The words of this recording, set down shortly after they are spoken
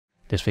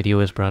This video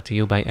is brought to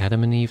you by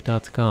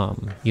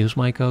adamandeve.com. Use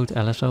my code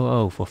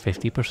LSOO for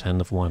 50%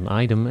 of one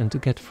item and to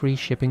get free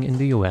shipping in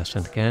the US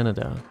and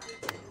Canada.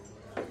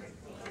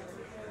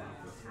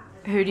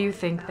 Who do you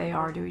think they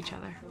are to each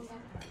other?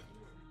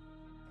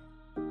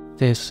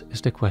 This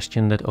is the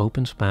question that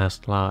opens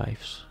Past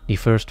Lives, the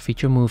first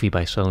feature movie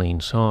by Celine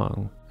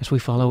Song, as we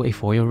follow a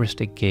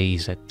voyeuristic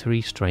gaze at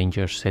three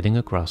strangers sitting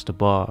across the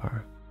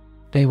bar.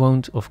 They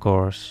won't, of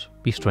course,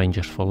 be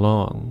strangers for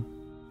long.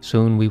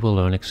 Soon we will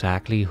learn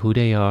exactly who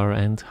they are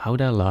and how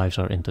their lives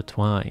are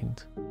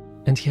intertwined.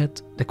 And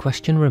yet, the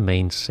question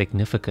remains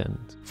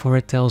significant, for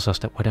it tells us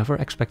that whatever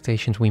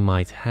expectations we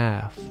might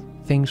have,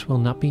 things will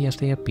not be as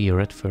they appear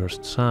at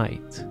first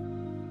sight.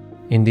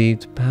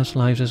 Indeed, Past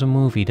Lives is a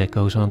movie that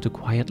goes on to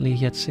quietly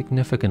yet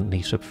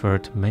significantly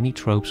subvert many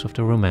tropes of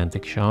the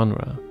romantic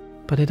genre,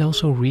 but it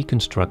also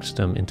reconstructs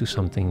them into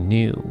something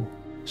new,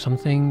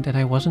 something that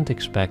I wasn't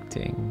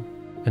expecting,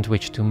 and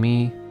which to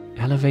me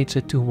elevates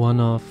it to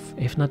one of,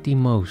 if not the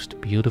most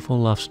beautiful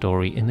love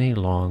story in a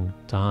long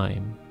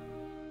time.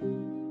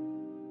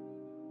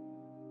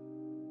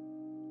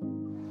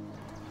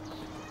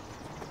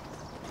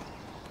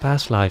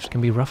 Past Lives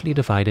can be roughly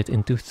divided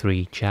into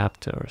 3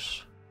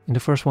 chapters. In the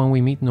first one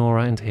we meet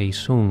Nora and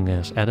Hae-sung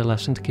as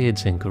adolescent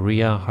kids in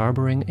Korea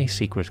harboring a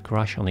secret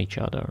crush on each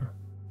other.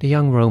 The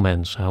young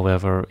romance,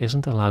 however,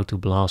 isn't allowed to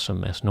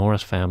blossom as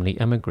Nora's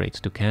family emigrates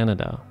to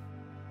Canada.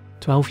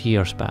 12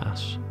 years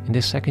pass. In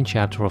this second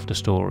chapter of the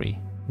story,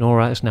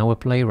 Nora is now a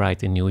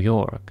playwright in New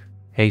York.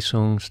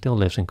 Hae-sung still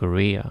lives in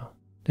Korea.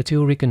 The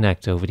two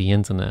reconnect over the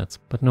internet,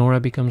 but Nora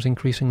becomes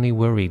increasingly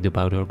worried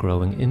about her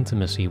growing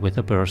intimacy with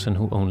a person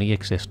who only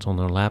exists on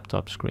her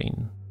laptop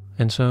screen.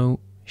 And so,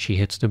 she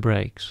hits the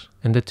brakes,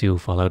 and the two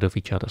fall out of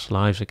each other's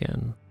lives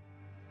again.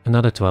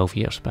 Another 12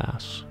 years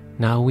pass.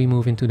 Now we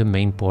move into the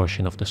main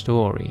portion of the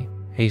story.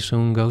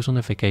 Hae-sung goes on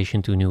a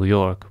vacation to New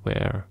York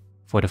where,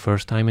 for the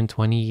first time in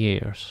 20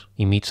 years,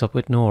 he meets up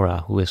with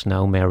Nora, who is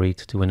now married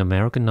to an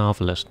American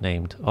novelist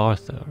named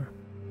Arthur.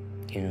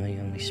 You know, you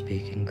only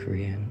speak in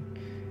Korean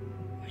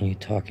when you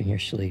talk in your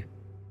sleep.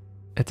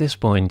 At this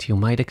point, you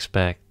might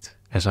expect,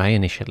 as I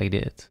initially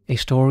did, a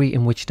story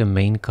in which the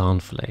main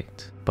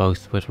conflict,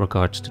 both with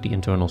regards to the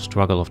internal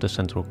struggle of the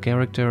central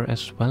character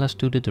as well as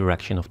to the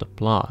direction of the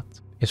plot,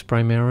 is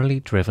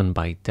primarily driven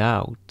by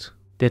doubt.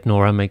 Did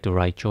Nora make the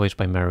right choice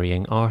by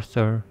marrying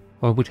Arthur?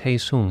 Or would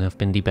Hae-sung have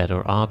been the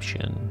better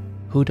option?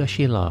 Who does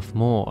she love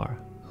more?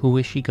 Who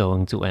is she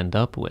going to end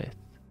up with?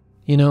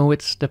 You know,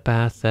 it's the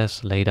path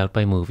as laid out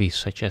by movies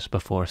such as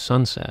Before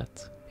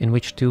Sunset, in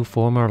which two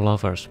former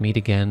lovers meet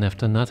again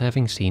after not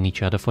having seen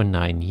each other for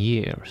 9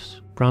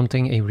 years,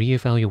 prompting a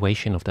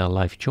re-evaluation of their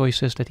life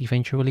choices that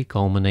eventually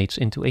culminates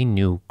into a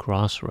new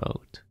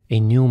crossroad, a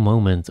new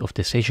moment of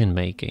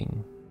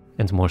decision-making.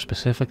 And more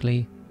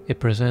specifically,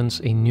 it presents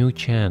a new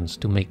chance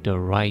to make the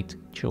right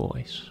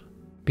choice.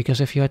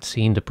 Because if you had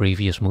seen the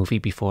previous movie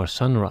Before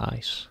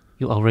Sunrise,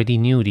 you already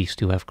knew these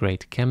two have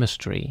great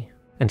chemistry,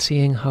 and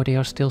seeing how they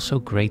are still so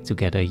great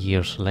together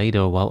years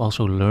later while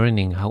also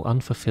learning how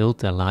unfulfilled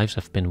their lives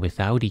have been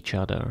without each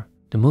other,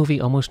 the movie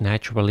almost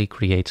naturally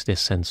creates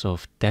this sense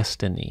of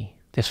destiny,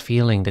 this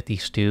feeling that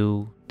these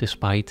two,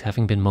 despite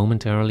having been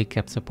momentarily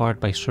kept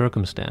apart by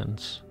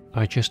circumstance,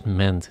 are just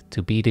meant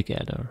to be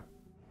together.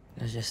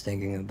 I was just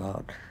thinking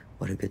about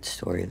what a good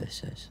story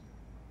this is.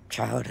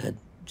 Childhood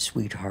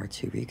sweethearts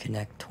who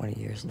reconnect 20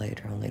 years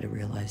later only to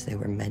realize they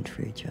were meant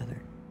for each other.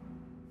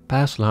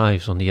 Past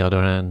Lives, on the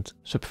other hand,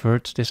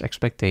 subverts this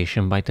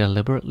expectation by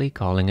deliberately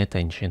calling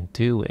attention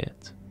to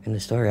it. In the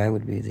story, I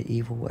would be the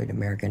evil white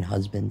American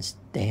husband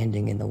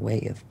standing in the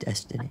way of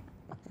destiny.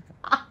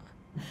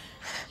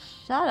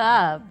 Shut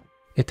up.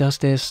 It does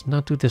this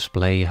not to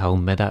display how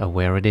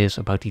meta-aware it is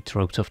about the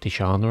tropes of the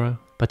genre,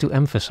 but to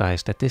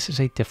emphasize that this is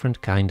a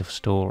different kind of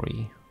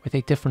story, with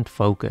a different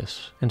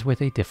focus and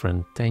with a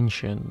different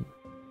tension.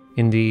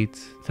 Indeed,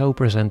 though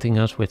presenting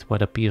us with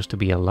what appears to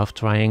be a love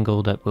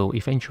triangle that will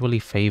eventually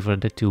favor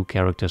the two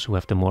characters who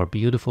have the more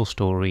beautiful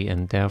story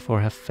and therefore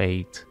have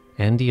fate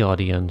and the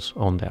audience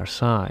on their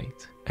side,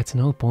 at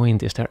no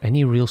point is there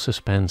any real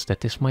suspense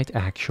that this might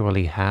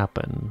actually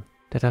happen,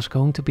 that there's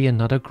going to be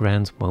another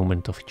grand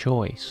moment of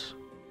choice.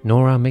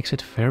 Nora makes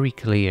it very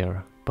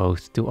clear,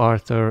 both to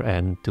Arthur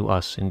and to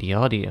us in the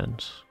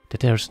audience, that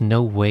there's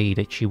no way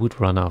that she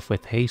would run off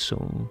with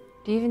Hae-sung.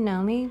 Do you even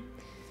know me?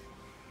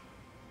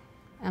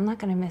 I'm not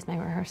gonna miss my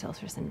rehearsals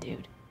for some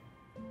dude.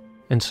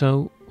 And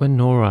so, when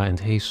Nora and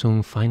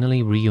Hae-sung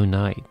finally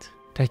reunite,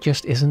 there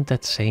just isn't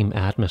that same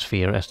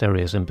atmosphere as there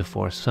is in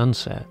Before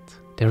Sunset.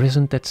 There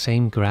isn't that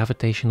same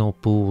gravitational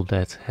pull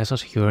that has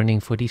us yearning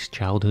for these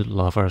childhood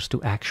lovers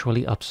to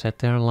actually upset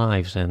their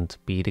lives and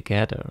be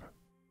together.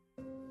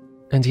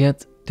 And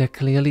yet, there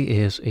clearly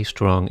is a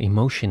strong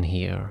emotion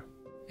here.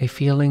 A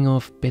feeling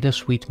of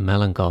bittersweet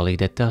melancholy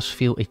that does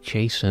feel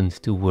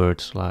adjacent to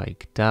words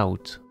like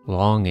doubt,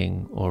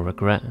 longing, or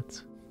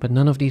regret. But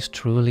none of these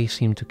truly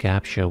seem to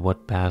capture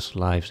what Past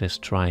Lives is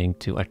trying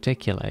to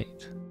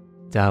articulate.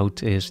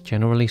 Doubt is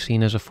generally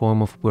seen as a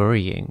form of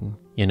worrying,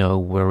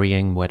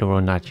 worrying whether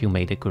or not you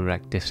made a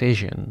correct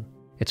decision.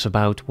 It's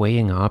about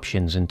weighing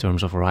options in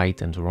terms of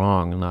right and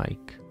wrong,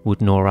 like,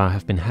 would Nora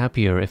have been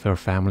happier if her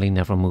family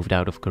never moved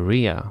out of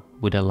Korea?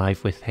 Would a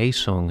life with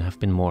Hae-sung have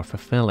been more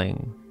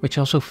fulfilling? Which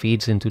also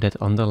feeds into that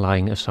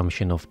underlying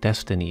assumption of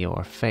destiny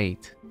or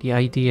fate. The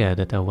idea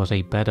that there was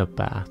a better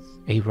path,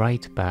 a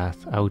right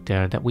path out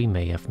there that we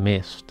may have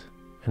missed,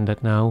 and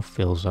that now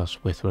fills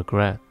us with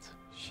regret.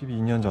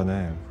 12년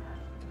전에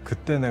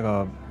그때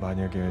내가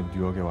만약에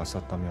뉴욕에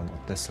왔었다면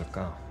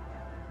어땠을까?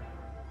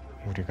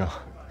 우리가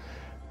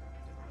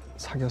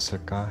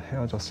사귀었을까?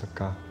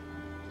 헤어졌을까?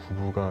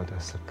 부부가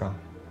됐을까?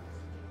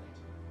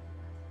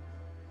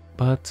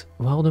 But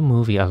while the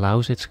movie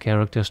allows its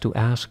characters to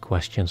ask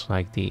questions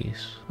like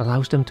these,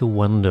 allows them to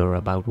wonder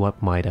about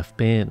what might have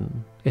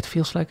been, it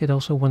feels like it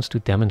also wants to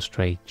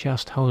demonstrate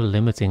just how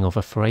limiting of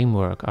a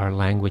framework our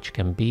language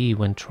can be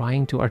when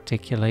trying to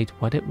articulate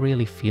what it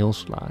really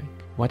feels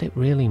like, what it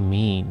really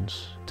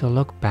means, to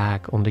look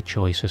back on the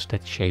choices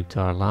that shaped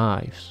our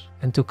lives,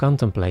 and to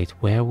contemplate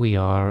where we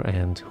are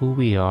and who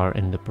we are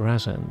in the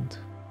present.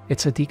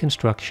 It's a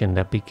deconstruction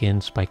that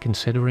begins by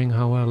considering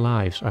how our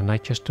lives are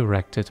not just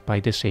directed by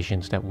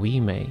decisions that we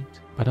made,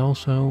 but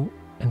also,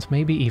 and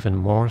maybe even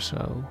more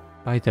so,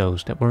 by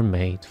those that were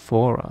made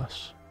for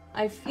us.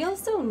 I feel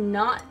so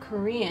not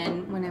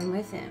Korean when I'm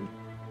with him,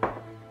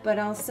 but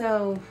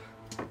also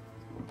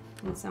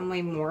in some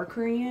way more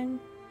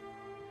Korean.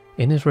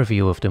 In his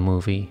review of the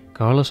movie,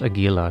 Carlos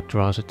Aguilar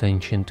draws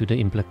attention to the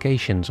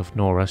implications of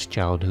Nora's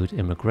childhood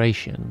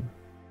immigration.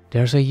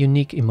 There's a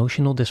unique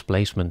emotional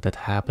displacement that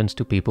happens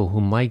to people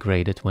who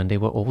migrated when they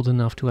were old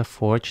enough to have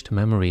forged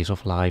memories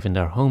of life in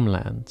their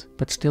homeland,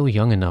 but still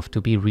young enough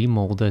to be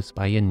remolded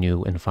by a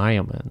new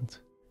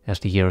environment. As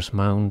the years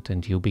mount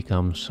and you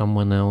become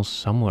someone else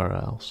somewhere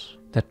else,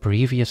 that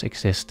previous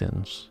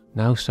existence,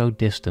 now so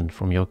distant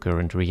from your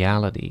current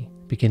reality,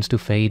 begins to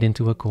fade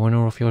into a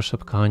corner of your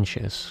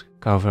subconscious,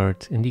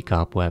 covered in the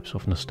cobwebs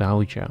of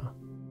nostalgia.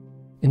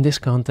 In this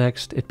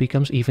context, it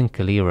becomes even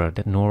clearer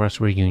that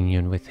Nora's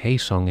reunion with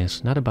Hae-sung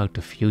is not about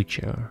the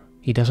future.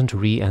 He doesn't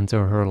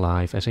re-enter her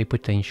life as a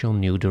potential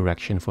new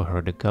direction for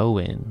her to go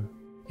in.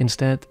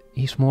 Instead,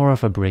 he's more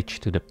of a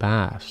bridge to the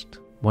past,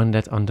 one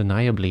that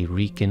undeniably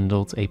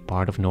rekindled a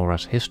part of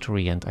Nora's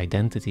history and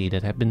identity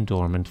that had been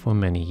dormant for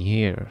many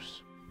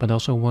years, but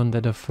also one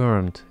that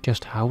affirmed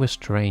just how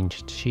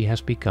estranged she has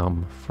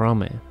become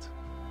from it.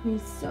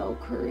 He's so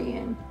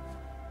Korean.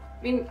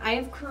 I mean, I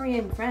have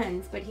Korean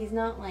friends, but he's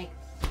not like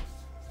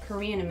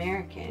Korean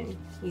American.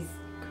 He's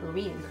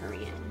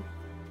Korean.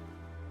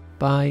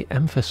 By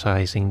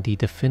emphasizing the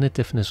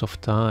definitiveness of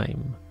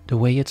time, the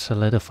way it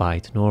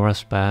solidified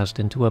Nora's past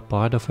into a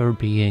part of her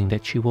being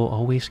that she will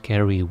always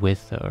carry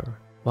with her,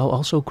 while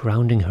also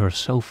grounding her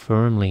so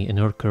firmly in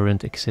her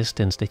current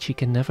existence that she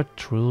can never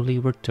truly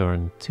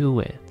return to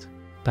it.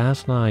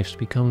 Past lives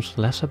becomes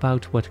less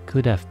about what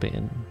could have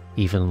been,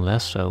 even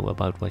less so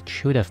about what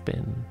should have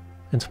been,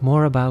 and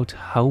more about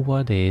how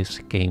what is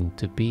came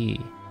to be,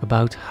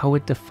 about how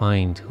it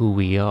defined who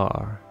we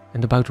are,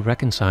 and about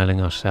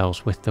reconciling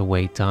ourselves with the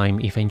way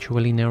time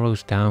eventually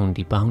narrows down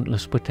the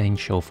boundless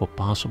potential for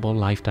possible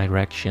life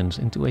directions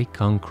into a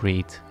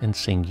concrete and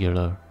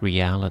singular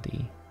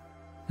reality.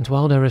 And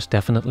while there is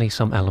definitely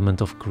some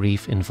element of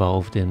grief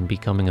involved in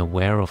becoming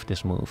aware of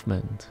this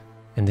movement,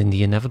 and in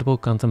the inevitable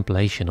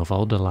contemplation of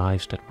all the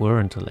lives that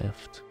weren't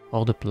lived,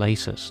 all the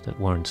places that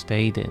weren't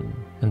stayed in,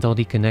 and all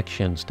the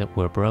connections that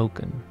were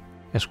broken,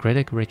 as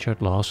critic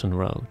Richard Lawson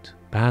wrote,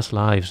 Past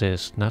Lives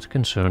is not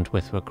concerned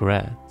with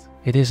regret.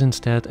 It is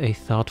instead a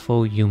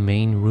thoughtful,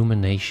 humane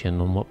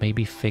rumination on what may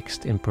be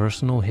fixed in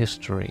personal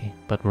history,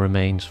 but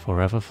remains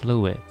forever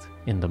fluid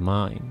in the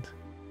mind.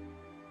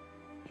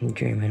 You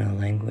dream in a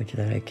language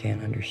that I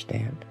can't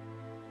understand.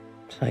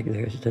 It's like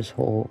there's this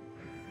whole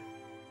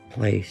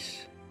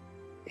place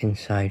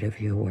inside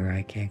of you where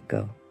I can't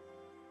go.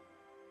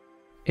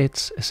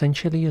 It's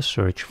essentially a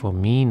search for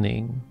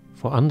meaning,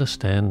 for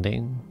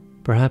understanding,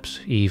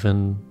 perhaps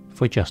even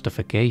for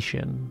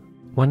justification.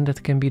 One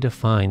that can be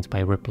defined by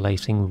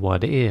replacing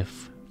what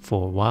if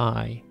for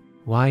why.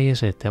 Why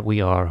is it that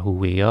we are who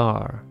we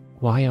are?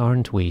 Why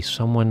aren't we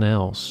someone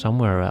else,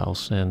 somewhere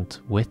else, and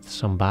with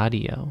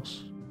somebody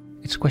else?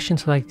 It's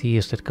questions like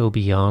these that go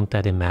beyond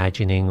that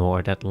imagining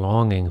or that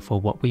longing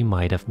for what we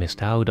might have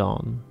missed out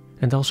on,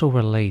 and also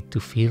relate to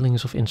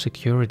feelings of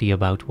insecurity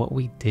about what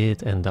we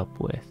did end up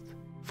with.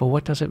 For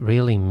what does it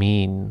really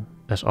mean,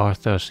 as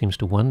Arthur seems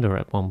to wonder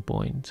at one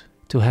point,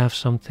 to have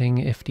something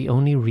if the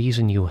only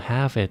reason you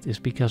have it is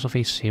because of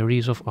a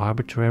series of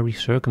arbitrary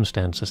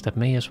circumstances that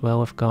may as well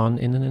have gone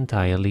in an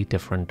entirely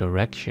different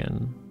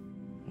direction?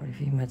 What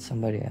if you met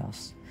somebody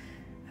else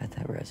at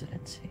that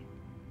residency?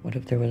 What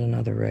if there was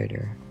another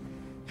writer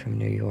from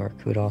New York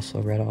who'd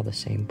also read all the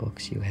same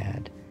books you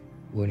had?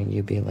 Wouldn't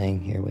you be laying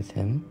here with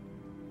him?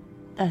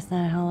 That's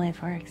not how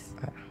life works.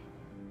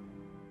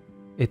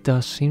 It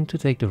does seem to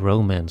take the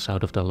romance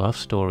out of the love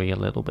story a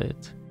little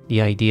bit.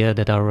 The idea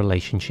that our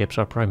relationships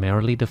are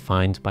primarily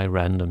defined by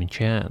random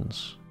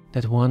chance,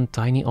 That one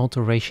tiny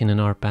alteration in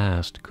our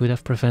past could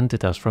have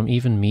prevented us from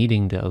even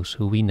meeting those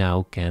who we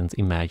now can't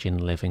imagine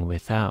living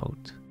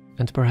without.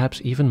 And perhaps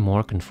even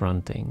more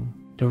confronting,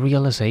 the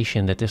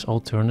realization that this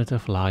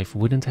alternative life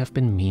wouldn't have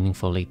been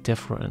meaningfully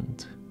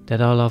different.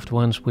 That our loved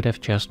ones would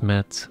have just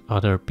met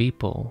other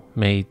people,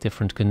 made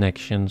different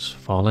connections,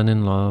 fallen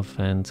in love,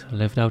 and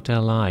lived out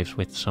their lives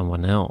with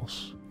someone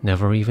else,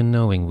 never even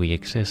knowing we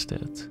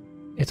existed.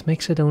 It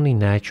makes it only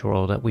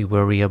natural that we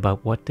worry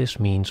about what this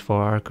means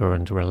for our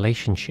current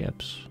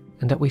relationships,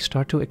 and that we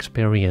start to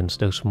experience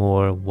those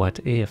more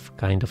what-if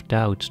kind of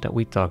doubts that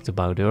we talked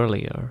about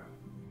earlier.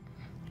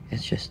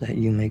 It's just that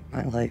you make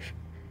my life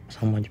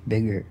so much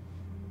bigger,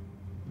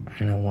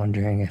 and I'm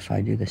wondering if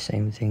I do the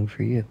same thing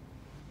for you.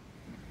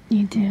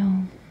 You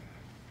do.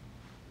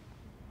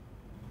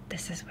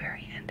 This is where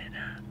he ended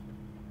up.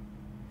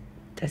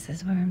 This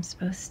is where I'm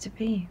supposed to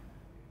be.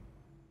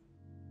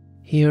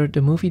 Here,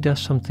 the movie does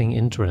something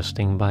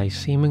interesting by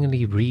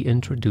seemingly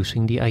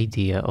reintroducing the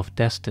idea of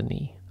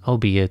destiny,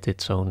 albeit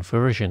its own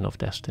version of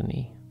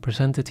destiny,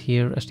 presented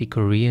here as the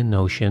Korean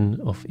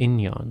notion of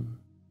inyon.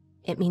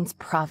 It means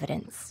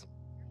providence,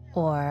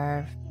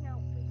 or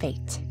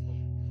fate.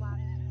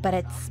 But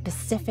it's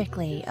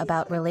specifically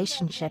about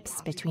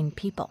relationships between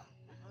people.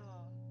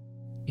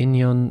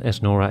 Inyon,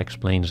 as Nora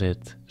explains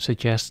it,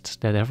 suggests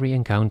that every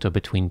encounter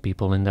between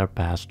people in their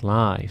past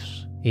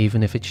lives,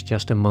 even if it's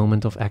just a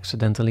moment of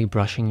accidentally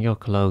brushing your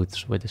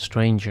clothes with a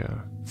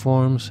stranger,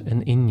 forms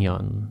an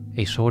inyon,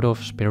 a sort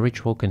of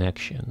spiritual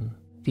connection.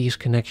 These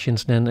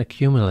connections then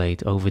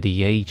accumulate over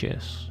the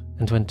ages,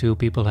 and when two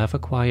people have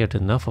acquired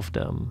enough of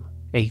them,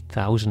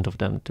 8,000 of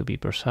them to be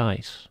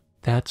precise,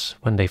 that's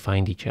when they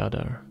find each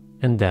other,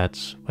 and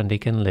that's when they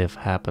can live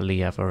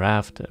happily ever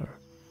after.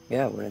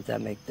 Yeah, wouldn't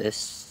that make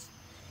this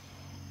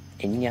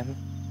inyan?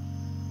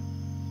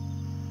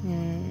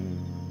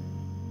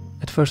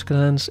 At first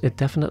glance, it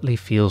definitely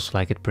feels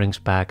like it brings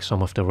back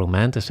some of the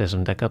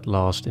romanticism that got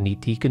lost in the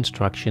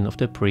deconstruction of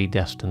the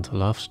predestined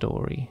love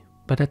story.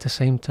 But at the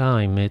same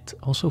time, it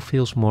also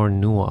feels more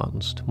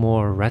nuanced,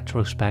 more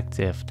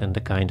retrospective than the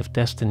kind of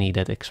destiny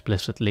that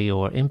explicitly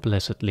or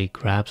implicitly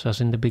grabs us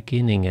in the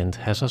beginning and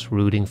has us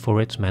rooting for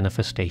its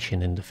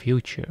manifestation in the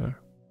future.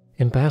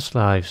 In past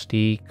lives,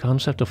 the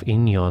concept of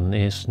inyon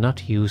is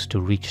not used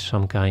to reach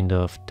some kind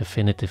of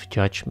definitive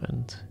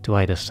judgment, to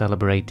either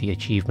celebrate the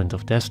achievement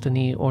of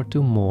destiny or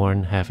to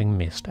mourn having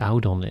missed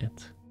out on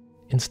it.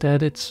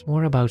 Instead, it's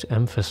more about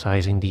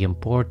emphasizing the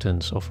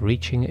importance of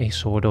reaching a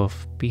sort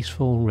of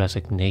peaceful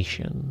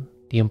resignation,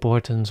 the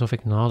importance of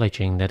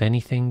acknowledging that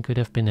anything could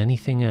have been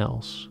anything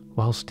else,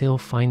 while still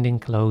finding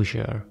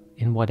closure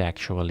in what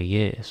actually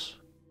is.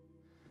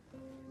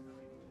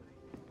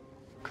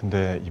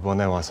 근데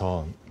이번에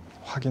와서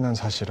확인한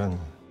사실은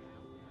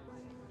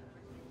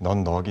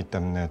넌 너기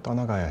때문에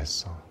떠나가야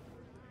했어.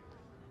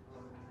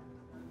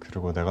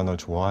 그리고 내가 널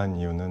좋아한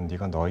이유는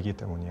네가 너이기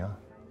때문이야.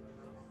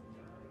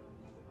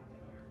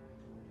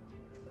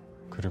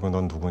 그리고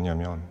넌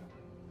누구냐면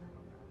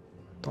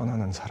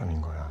떠나는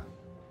사람인 거야.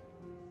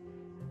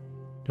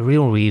 The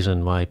real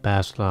reason why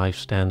Past Life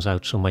stands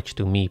out so much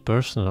to me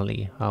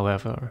personally,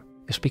 however,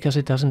 is because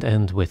it doesn't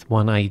end with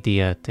one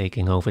idea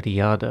taking over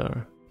the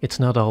other. It's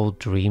not all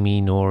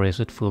dreamy, nor is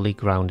it fully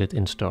grounded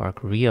in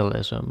stark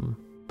realism,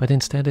 but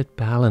instead it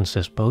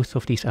balances both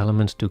of these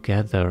elements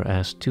together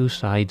as two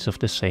sides of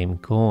the same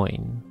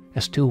coin,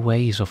 as two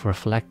ways of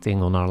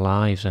reflecting on our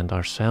lives and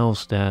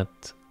ourselves that,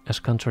 as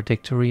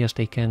contradictory as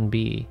they can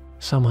be,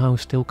 somehow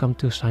still come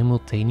to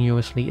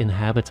simultaneously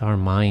inhabit our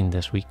mind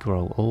as we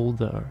grow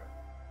older.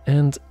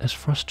 And as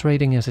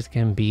frustrating as it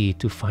can be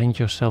to find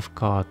yourself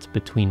caught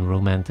between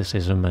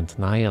romanticism and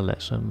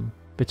nihilism,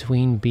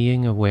 between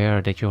being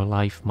aware that your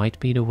life might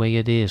be the way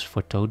it is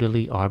for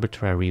totally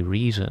arbitrary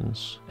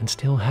reasons, and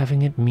still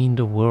having it mean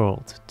the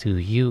world to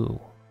you.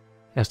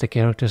 As the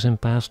characters in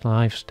Past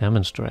Lives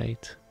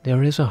demonstrate,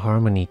 there is a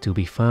harmony to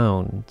be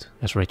found,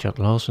 as Richard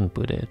Lawson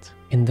put it,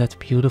 in that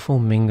beautiful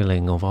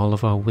mingling of all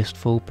of our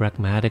wistful,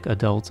 pragmatic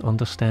adult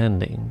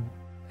understanding,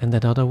 and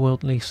that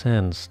otherworldly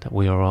sense that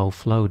we are all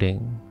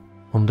floating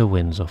on the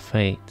winds of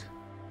fate.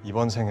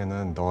 이번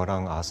생에는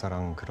너랑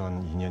아사랑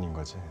그런 인연인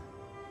거지.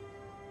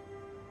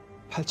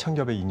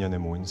 8,000겹의 인연에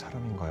모인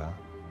사람인 거야.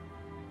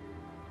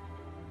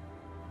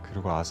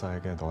 그리고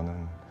아사에게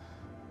너는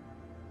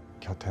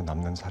곁에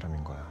남는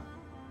사람인 거야.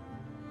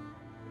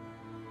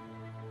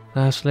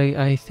 Lastly,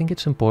 I think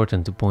it's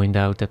important to point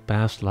out that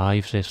Past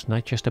Lives is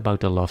not just about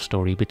the love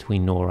story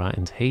between Nora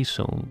and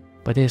Haesung,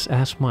 but is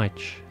as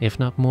much, if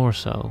not more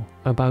so,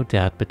 about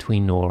that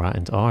between Nora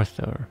and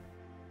Arthur.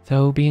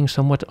 Though being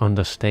somewhat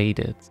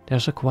understated,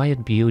 there's a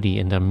quiet beauty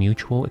in their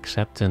mutual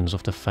acceptance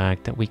of the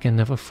fact that we can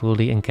never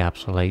fully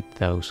encapsulate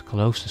those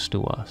closest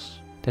to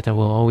us, that there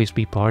will always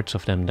be parts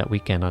of them that we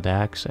cannot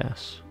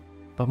access.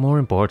 But more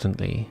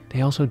importantly,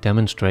 they also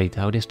demonstrate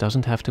how this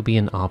doesn't have to be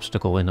an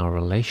obstacle in our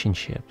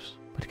relationships,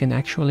 but can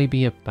actually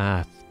be a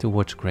path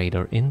towards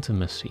greater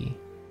intimacy.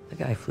 The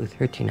guy flew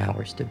 13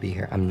 hours to be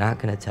here. I'm not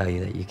gonna tell you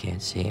that you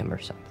can't see him or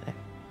something.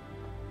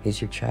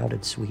 He's your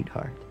childhood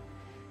sweetheart.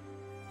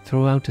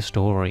 Throughout the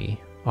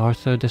story,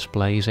 Arthur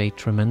displays a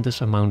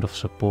tremendous amount of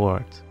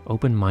support,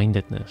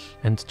 open-mindedness,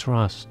 and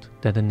trust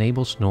that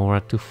enables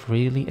Nora to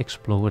freely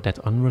explore that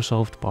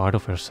unresolved part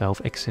of herself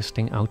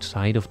existing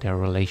outside of their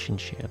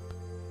relationship.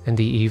 And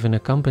he even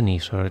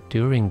accompanies her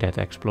during that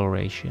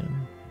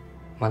exploration.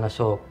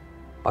 만나서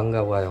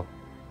반가워요.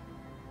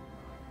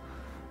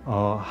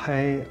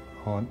 Hi,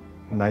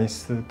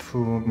 nice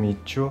to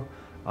meet you,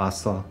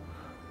 Arthur.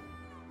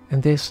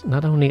 And this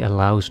not only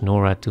allows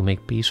Nora to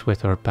make peace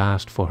with her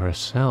past for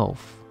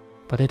herself,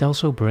 but it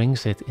also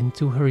brings it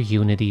into her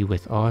unity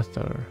with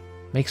Arthur,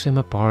 makes him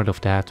a part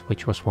of that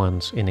which was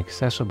once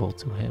inaccessible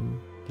to him,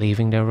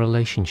 leaving their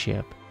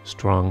relationship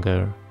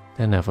stronger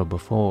than ever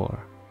before.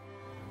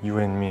 You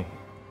and me.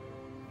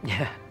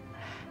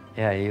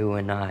 Yeah, you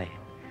and I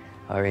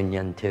are in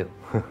Yen too.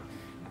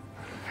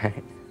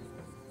 Right?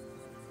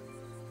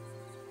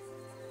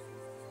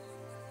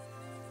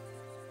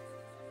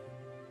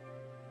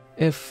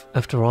 If,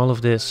 after all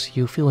of this,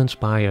 you feel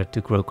inspired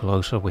to grow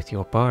closer with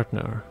your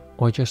partner,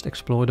 or just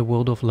explore the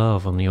world of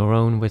love on your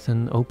own with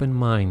an open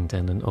mind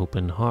and an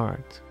open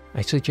heart,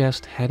 I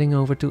suggest heading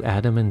over to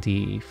Adam and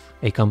Eve,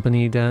 a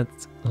company that,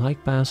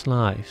 like past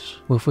lives,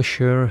 will for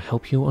sure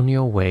help you on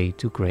your way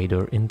to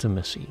greater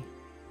intimacy.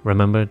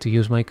 Remember to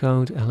use my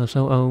code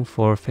LSOO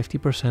for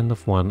 50%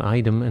 of one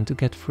item and to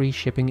get free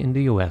shipping in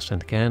the US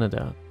and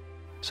Canada.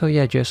 So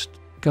yeah, just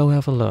go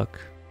have a look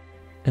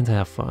and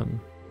have fun.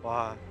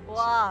 와,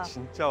 와.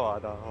 진짜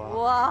와다. 와.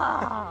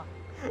 와.